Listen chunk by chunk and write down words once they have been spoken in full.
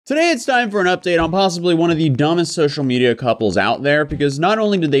Today it's time for an update on possibly one of the dumbest social media couples out there, because not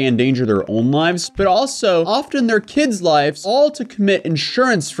only did they endanger their own lives, but also often their kids' lives, all to commit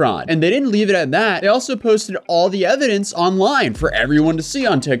insurance fraud. And they didn't leave it at that. They also posted all the evidence online for everyone to see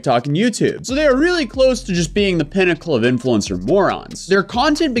on TikTok and YouTube. So they are really close to just being the pinnacle of influencer morons. Their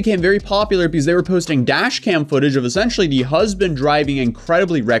content became very popular because they were posting dash cam footage of essentially the husband driving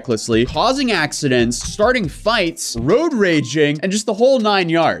incredibly recklessly, causing accidents, starting fights, road raging, and just the whole 9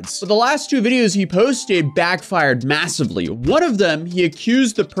 yards. But the last two videos he posted backfired massively. One of them, he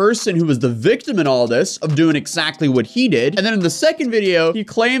accused the person who was the victim in all this of doing exactly what he did. And then in the second video, he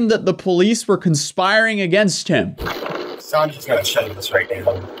claimed that the police were conspiring against him. So I'm just gonna show you this right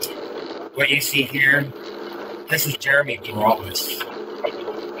now. What you see here, this is Jeremy Morales.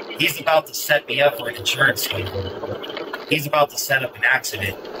 He's about to set me up for an insurance claim. He's about to set up an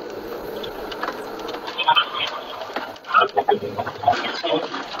accident.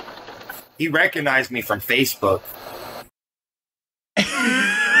 He recognized me from Facebook.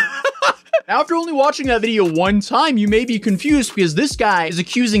 After only watching that video one time, you may be confused because this guy is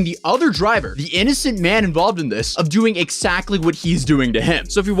accusing the other driver, the innocent man involved in this, of doing exactly what he's doing to him.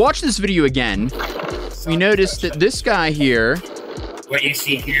 So if you watch this video again, we notice that this guy here... What you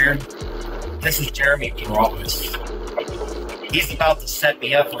see here, this is Jeremy Morales. He's about to set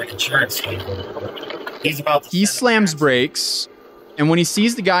me up for an insurance claim. He slams brakes, and when he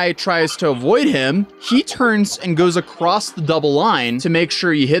sees the guy tries to avoid him, he turns and goes across the double line to make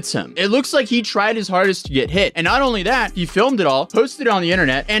sure he hits him. It looks like he tried his hardest to get hit. And not only that, he filmed it all, posted it on the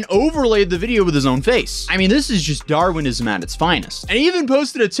internet, and overlaid the video with his own face. I mean, this is just Darwinism at its finest. And he even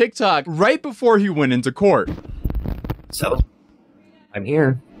posted a TikTok right before he went into court. So, I'm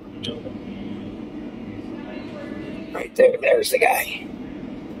here. Right there, there's the guy.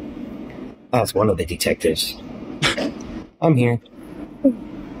 That's one of the detectives. I'm here.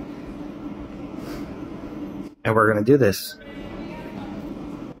 And we're gonna do this.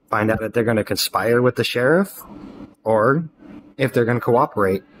 Find out if they're gonna conspire with the sheriff, or if they're gonna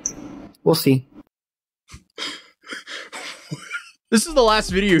cooperate. We'll see. This is the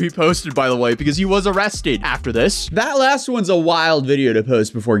last video he posted, by the way, because he was arrested after this. That last one's a wild video to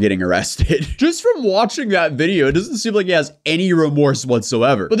post before getting arrested. Just from watching that video, it doesn't seem like he has any remorse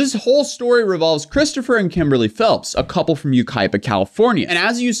whatsoever. But this whole story revolves Christopher and Kimberly Phelps, a couple from Yucaipa, California. And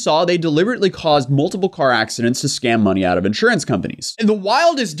as you saw, they deliberately caused multiple car accidents to scam money out of insurance companies. And the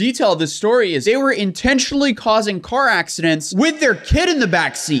wildest detail of this story is they were intentionally causing car accidents with their kid in the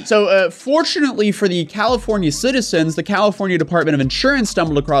backseat. So fortunately for the California citizens, the California Department of Insurance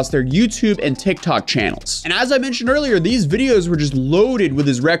stumbled across their YouTube and TikTok channels. And as I mentioned earlier, these videos were just loaded with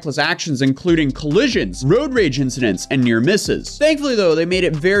his reckless actions, including collisions, road rage incidents, and near misses. Thankfully though, they made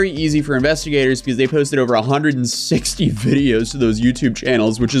it very easy for investigators because they posted over 160 videos to those YouTube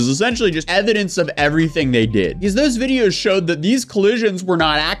channels, which is essentially just evidence of everything they did. Because those videos showed that these collisions were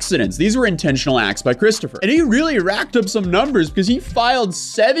not accidents. These were intentional acts by Christopher. And he really racked up some numbers because he filed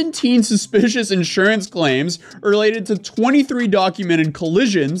 17 suspicious insurance claims related to 23 documented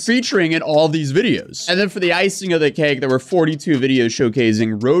collisions featuring in all these videos. And then for the icing of the cake, there were 42 videos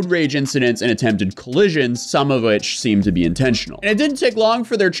showcasing road rage incidents and attempted collisions, some of which seemed to be intentional. And it didn't take long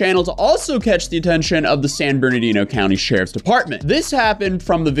for their channel to also catch the attention of the San Bernardino County Sheriff's Department. This happened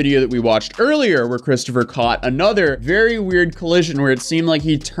from the video that we watched earlier where Christopher caught another very weird collision where it seemed like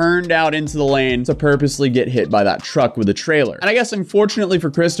he turned out into the lane to purposely get hit by that truck with a trailer. And I guess unfortunately for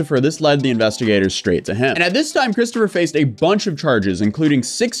Christopher, this led the investigators straight to him. And at this time, Christopher faced a bunch of charges, including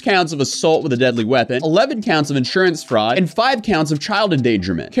 6 counts of assault with a deadly weapon, 11 counts of insurance fraud, and 5 counts of child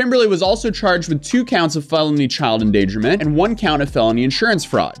endangerment. Kimberly was also charged with 2 counts of felony child endangerment and 1 count of felony insurance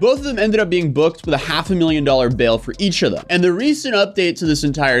fraud. Both of them ended up being booked with a $500,000 bail for each of them. And the recent update to this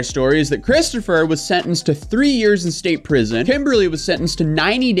entire story is that Christopher was sentenced to 3 years in state prison. Kimberly was sentenced to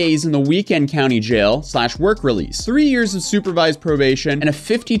 90 days in the Weekend County Jail / work release, 3 years of supervised probation, and a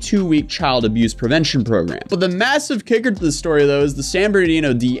 52-week child abuse prevention program. But the massive kicker to the story though is the San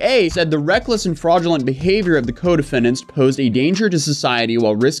Bernardino DA said the reckless and fraudulent behavior of the co-defendants posed a danger to society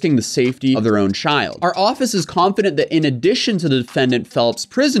while risking the safety of their own child. Our office is confident that in addition to the defendant Phelps'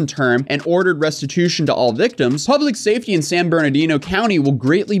 prison term and ordered restitution to all victims, public safety in San Bernardino County will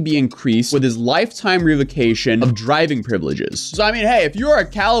greatly be increased with his lifetime revocation of driving privileges. So I mean, hey, if you're a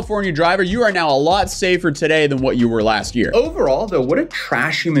California driver, you are now a lot safer today than what you were last year. Overall though, what a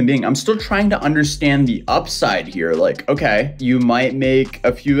trash human being. I'm still trying to understand the upside here. Like, okay, okay, you might make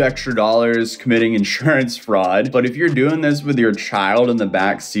a few extra dollars committing insurance fraud, but if you're doing this with your child in the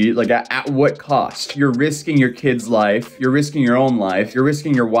back seat, like at what cost? You're risking your kid's life, you're risking your own life, you're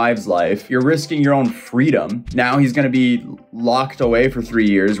risking your wife's life, you're risking your own freedom. Now he's gonna be locked away for 3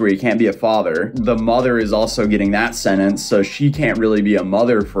 years where he can't be a father. The mother is also getting that sentence, so she can't really be a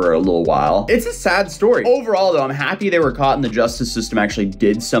mother for a little while. It's a sad story. Overall though, I'm happy they were caught and the justice system actually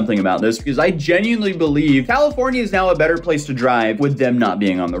did something about this, because I genuinely believe California is now a better place to drive with them not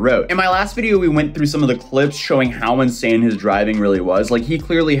being on the road. In my last video, we went through some of the clips showing how insane his driving really was. Like, he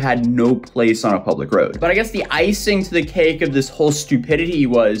clearly had no place on a public road. But I guess the icing to the cake of this whole stupidity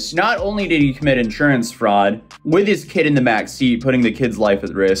was not only did he commit insurance fraud with his kid in the back seat, putting the kid's life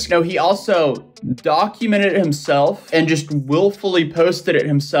at risk, no, he also documented it himself and just willfully posted it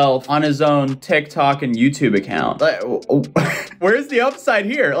himself on his own TikTok and YouTube account. Like, where's the upside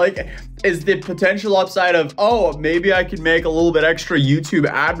here? Like, is the potential upside of, oh, maybe I can make a little bit extra YouTube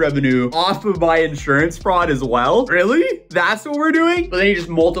ad revenue off of my insurance fraud as well? Really? That's what we're doing? But then he just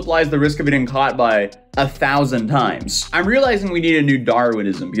multiplies the risk of getting caught by 1,000 times. I'm realizing we need a new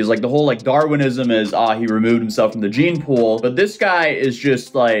Darwinism, because like the whole like Darwinism is, he removed himself from the gene pool, but this guy is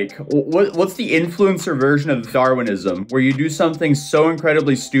just like, what's the influencer version of Darwinism, where you do something so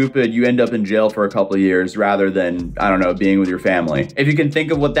incredibly stupid you end up in jail for a couple of years rather than, I don't know, being with your family. If you can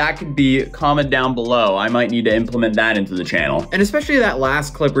think of what that could be, comment down below. I might need to implement that into the channel. And especially that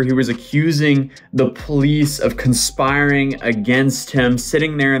last clip where he was accusing the police of conspiring against him,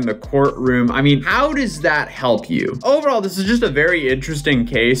 sitting there in the courtroom. I mean, how does that help you? Overall, this is just a very interesting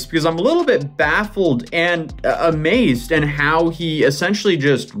case, because I'm a little bit baffled and amazed in how he essentially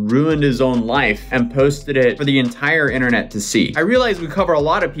just ruined his own life and posted it for the entire internet to see. I realize we cover a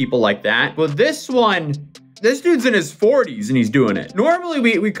lot of people like that, but this dude's in his 40s and he's doing it.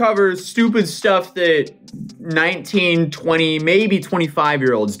 Normally we cover stupid stuff that 19, 20, maybe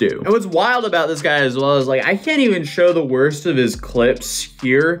 25-year-olds do. And what's wild about this guy as well is, like, I can't even show the worst of his clips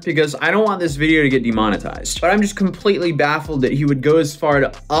here because I don't want this video to get demonetized. But I'm just completely baffled that he would go as far to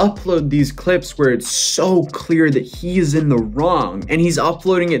upload these clips where it's so clear that he is in the wrong, and he's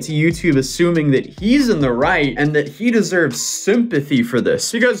uploading it to YouTube assuming that he's in the right and that he deserves sympathy for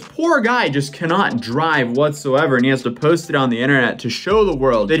this, because poor guy just cannot drive whatsoever, and he has to post it on the internet to show the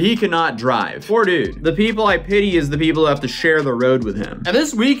world that he cannot drive. Poor dude. The people I pity is the people who have to share the road with him. And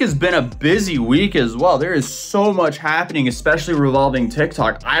this week has been a busy week as well. There is so much happening, especially revolving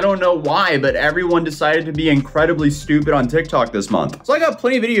TikTok. I don't know why, but everyone decided to be incredibly stupid on TikTok this month. So I got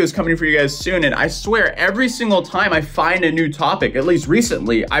plenty of videos coming for you guys soon, and I swear every single time I find a new topic, at least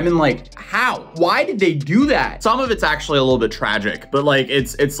recently, I've been like, how? Why did they do that? Some of it's actually a little bit tragic, but like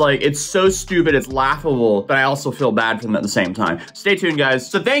it's so stupid, it's laughable, but I also feel bad for them at the same time. Stay tuned, guys.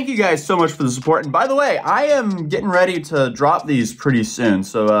 So thank you guys so much for the support. And by the way, I am getting ready to drop these pretty soon,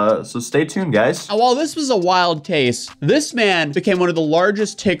 so stay tuned, guys. While this was a wild case, this man became one of the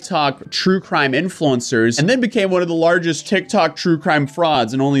largest TikTok true crime influencers, and then became one of the largest TikTok true crime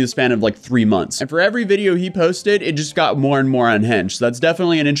frauds in only the span of like 3 months. And for every video he posted, it just got more and more unhinged. So that's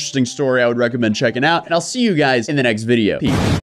definitely an interesting story I would recommend checking out, and I'll see you guys in the next video. Peace.